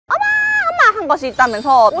어마어마한 것이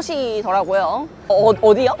있다면서 꼬시더라고요.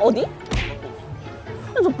 어디요? 어디?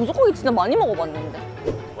 저 부속고기 진짜 많이 먹어봤는데.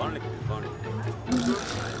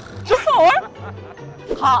 쫄?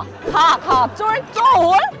 쫄?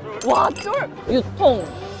 와, 쫄? 유통.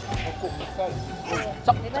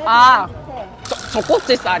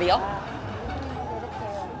 젖꼭지살이요?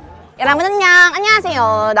 여러분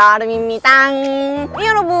안녕하세요, 나름입니다.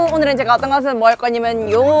 여러분, 오늘은 제가 어떤 것을 먹을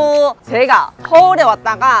거냐면요, 제가 서울에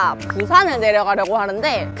왔다가 부산을 내려가려고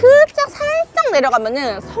하는데 그짝 살짝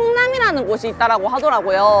내려가면은 성남이라는 곳이 있다라고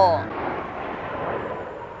하더라고요.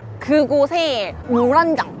 그곳에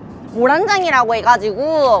모란장이라고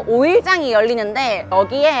해가지고 5일장이 열리는데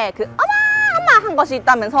여기에 그 어마어마한 것이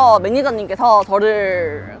있다면서 매니저님께서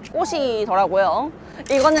저를 꼬시더라고요.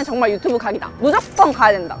 이거는 정말 유튜브 각이다. 무조건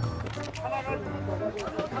가야 된다.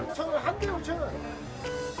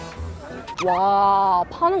 와,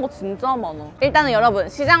 파는 거 진짜 많아. 일단은 여러분,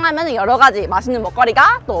 시장 하면 여러 가지 맛있는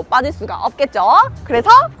먹거리가 또 빠질 수가 없겠죠. 그래서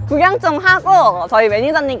구경 좀 하고 저희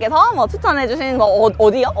매니저님께서 뭐 추천해 주시는 거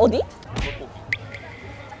어디요? 어디?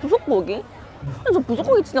 부속고기? 저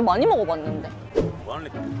부속고기 진짜 많이 먹어봤는데.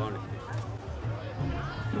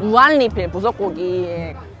 무한리필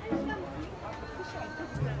부속고기.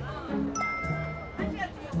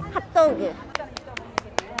 핫도그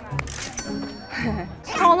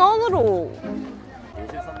 1,000원으로.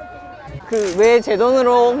 그 왜 제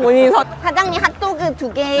돈으로 본인 사장님 핫도그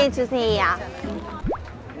 2개 주세요.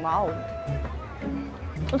 와우.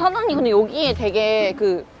 사장님, 근데 여기에 되게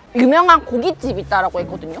그 유명한 고깃집 있다라고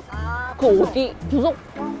했거든요. 그 어디? 부속?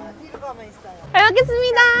 뒤로 가면 있어요.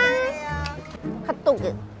 알겠습니다.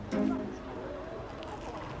 핫도그.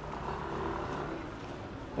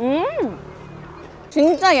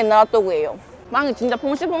 진짜 옛날 핫도그예요. 빵이 진짜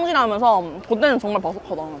퐁실퐁실하면서 그때는 정말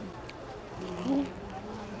바삭하다.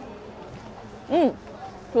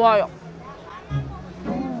 좋아요.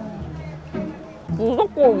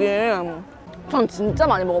 부속고기 전 진짜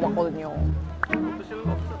많이 먹어봤거든요.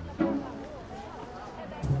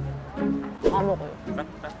 다 먹어요.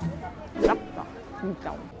 싹다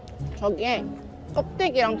진짜. 저기에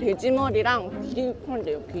껍데기랑 돼지머리랑 귀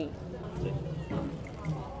팔는데요, 귀.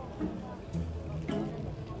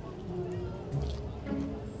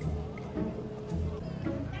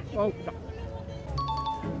 맛있다.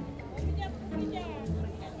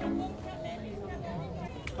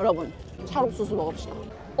 여러분, 찰옥수수 먹읍시다.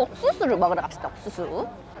 옥수수를 먹으러 갑시다.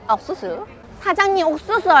 옥수수. 사장님,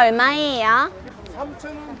 옥수수 얼마예요? 3,000원, 두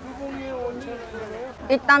봉에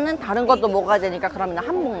 5,000원이에요. 일단은 다른 것도 먹어야 되니까 그러면 한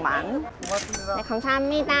봉만. 고맙습니다. 네,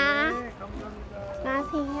 감사합니다. 네, 감사합니다.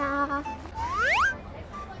 안녕하세요.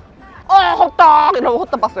 호떡! 이러고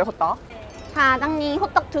호떡 봤어요, 호떡. 사장님,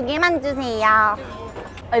 호떡 2개만 주세요.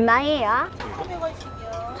 얼마예요?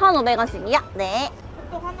 1,500원씩이요. 1,500원씩이요? 네.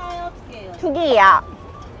 호떡 하나요? 2개요? 2개요.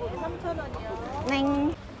 3,000원이요.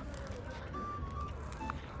 네.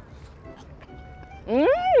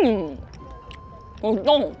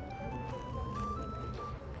 호떡.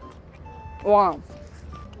 와.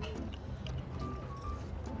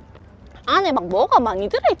 안에 막 뭐가 많이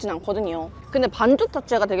들어있진 않거든요. 근데 반죽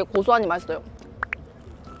자체가 되게 고소하니 맛있어요.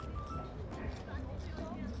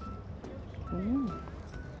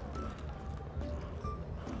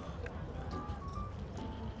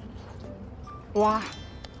 와,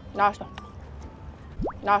 나왔어.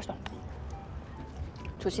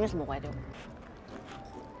 조심해서 먹어야 돼요.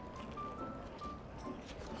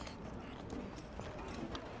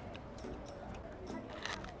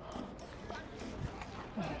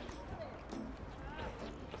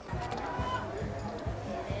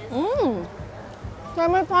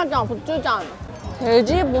 해물파전, 고추장,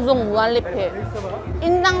 돼지 부속 무한리필.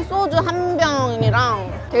 인당 소주 한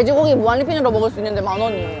병이랑 돼지고기 무한리필으로 먹을 수 있는데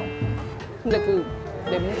 10,000원이에요. 근데 그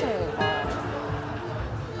냄새가.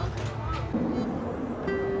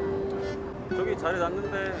 저기 자리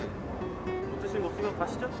났는데 못 드시는 거 없으면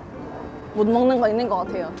가시죠? 못 먹는 거 있는 것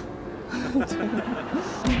같아요.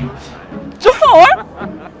 쫄?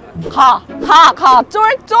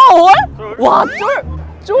 쫄? 와,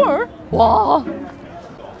 쫄? 와.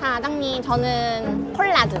 사장님, 저는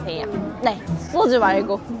콜라 주세요. 네, 소주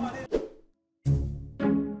말고.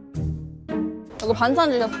 이거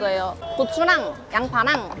반찬 주셨어요. 고추랑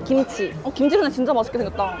양파랑 김치. 김치 근데 진짜 맛있게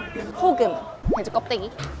생겼다. 소금, 돼지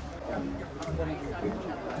껍데기.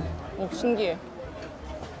 신기해.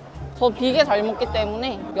 저 비계 잘 먹기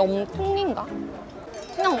때문에 염통인가?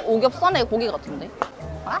 그냥 오겹살에 고기 같은데.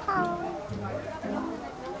 아하.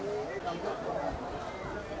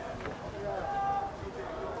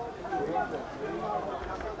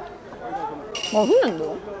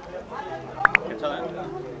 맛있는데요? 괜찮아요?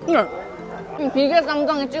 네. 비계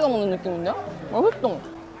쌈장에 찍어 먹는 느낌인데요? 맛있어.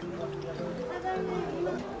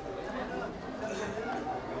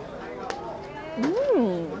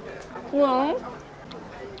 뭐야?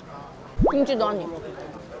 김치도 아니.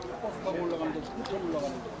 버스가 올라가는데 천천히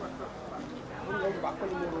올라가는 거. 그럼 여기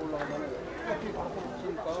막걸리 먹으러 올라가면 커피 바꿔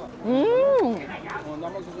먹으니까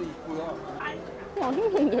남아서도 있고요.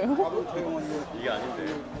 맛있는데요? 밥은 조용한 거. 이게 아닌데.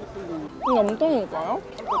 이거 엄청일까요?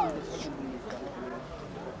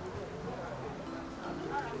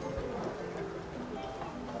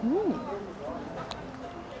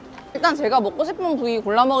 일단 제가 먹고 싶은 부위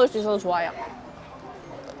골라 먹을 수 있어서 좋아요.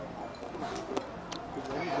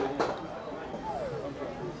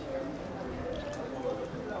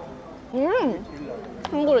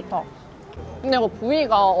 한 그릇 더. 근데 이거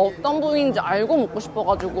부위가 어떤 부위인지 알고 먹고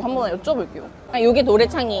싶어가지고 한번 여쭤볼게요. 아, 이게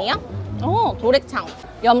도래창이에요? 도래창.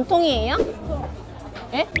 염통이에요?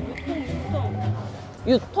 예?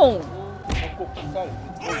 유통.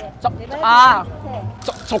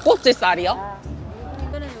 젖꼭지살이요?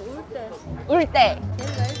 이거는 울대. 울대.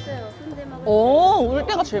 제일 맛있어요. 순대 먹을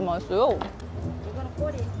울대가 제일 맛있어요. 이거는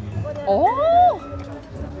꼬리. 오.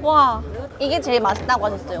 와, 이게 제일 맛있다고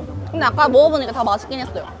하셨어요. 근데 아까 먹어보니까 다 맛있긴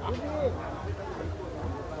했어요.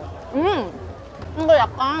 이거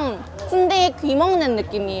약간 순대에 귀 먹는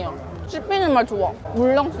느낌이에요. 씹히는 말 좋아.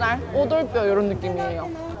 물렁살, 오돌뼈 이런 느낌이에요.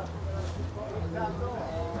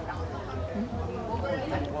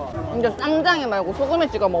 이제 쌈장에 말고 소금에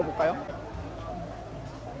찍어 먹어볼까요?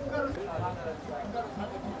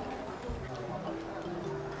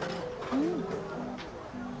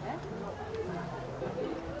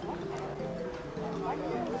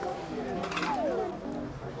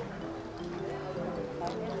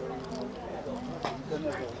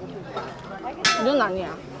 이건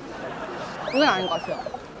아니야. 이건 아닌 것 같아요.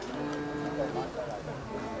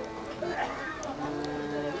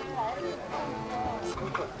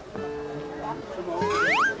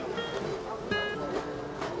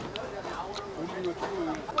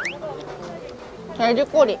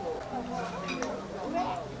 돼지꼬리.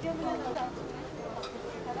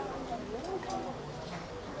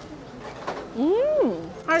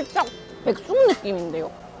 살짝 백숙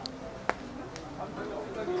느낌인데요.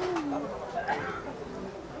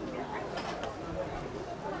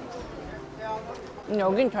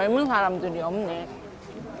 여긴 젊은 사람들이 없네.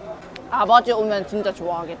 아버지 오면 진짜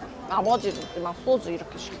좋아하겠다. 아버지도 막 소주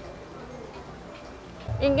이렇게 시켜.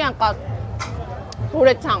 이게 아까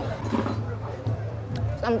도래창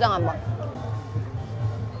쌈장 한번.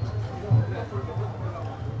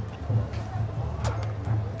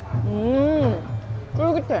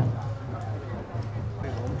 쫄깃해.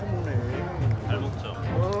 엄청 먹네. 잘 먹죠.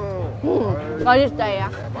 맛있어요.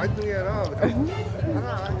 맛있는 게 아니라 하나 이렇게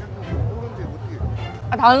먹는데 어떻게?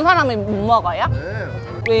 아, 다른 사람이 못 먹어요? 네.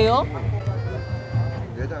 왜요?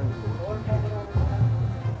 내장.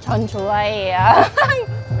 전 좋아해요.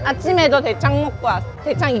 아침에도 대창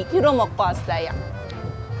 2kg 먹고 왔어요.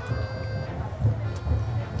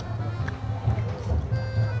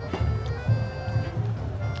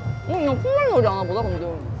 이거 콩물 요리 하나 보다 근데.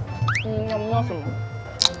 냠맛은.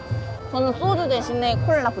 저는 소주 대신에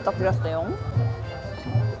콜라 부탁드렸어요.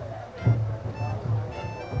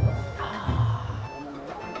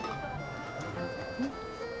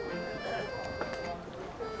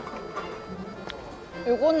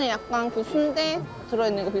 요거는 약간 그 순대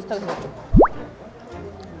들어있는 거 비슷하게 생겼죠?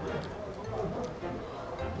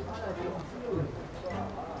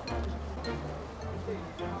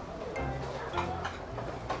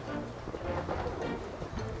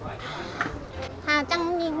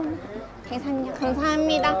 사장님, 계산요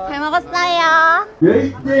감사합니다. 잘 먹었어요.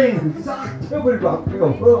 열땡 싹 턱을 막히고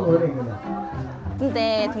허허거리는 거다.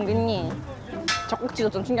 근데 등근님, 젖꼭지도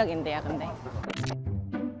좀 충격인데요, 근데.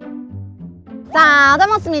 자, 잘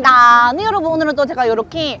먹었습니다. 네, 여러분, 오늘은 또 제가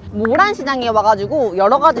이렇게 모란시장에 와가지고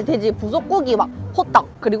여러 가지 돼지 부속고기 막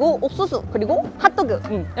호떡, 그리고 옥수수, 그리고 핫도그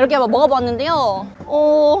이렇게 한번 먹어봤는데요.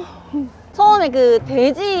 처음에 그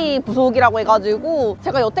돼지 부속이라고 해가지고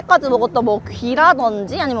제가 여태까지 먹었던 뭐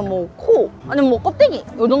귀라든지 아니면 뭐 코, 아니면 뭐 껍데기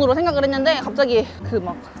이 정도로 생각을 했는데 갑자기 그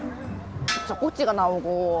막 젖꼭지가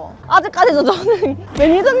나오고 아직까지도 저는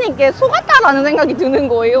매니저님께 속았다라는 생각이 드는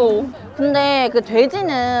거예요. 근데 그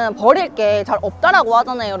돼지는 버릴 게 잘 없다라고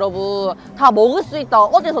하잖아요, 여러분. 다 먹을 수 있다.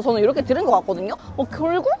 어디서 저는 이렇게 들은 것 같거든요.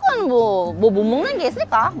 결국은 뭐 못 먹는 게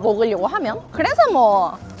있을까? 먹으려고 하면. 그래서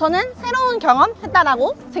뭐 저는 새로운 경험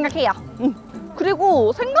했다라고 생각해요.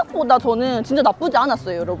 그리고 생각보다 저는 진짜 나쁘지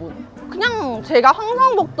않았어요, 여러분. 그냥 그냥 제가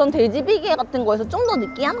항상 먹던 돼지비계 같은 거에서 좀 더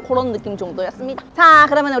느끼한 그런 느낌 정도였습니다. 자,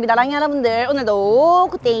 그러면 우리 나랑이 여러분들 오늘도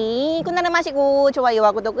굿데이 굿나잇 마시고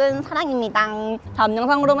좋아요와 구독은 사랑입니다. 다음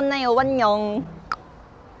영상으로 만나요. 안녕.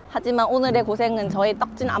 하지만 오늘의 고생은 저의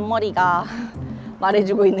떡진 앞머리가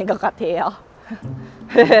말해주고 있는 것 같아요.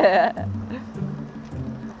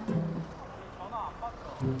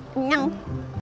 안녕.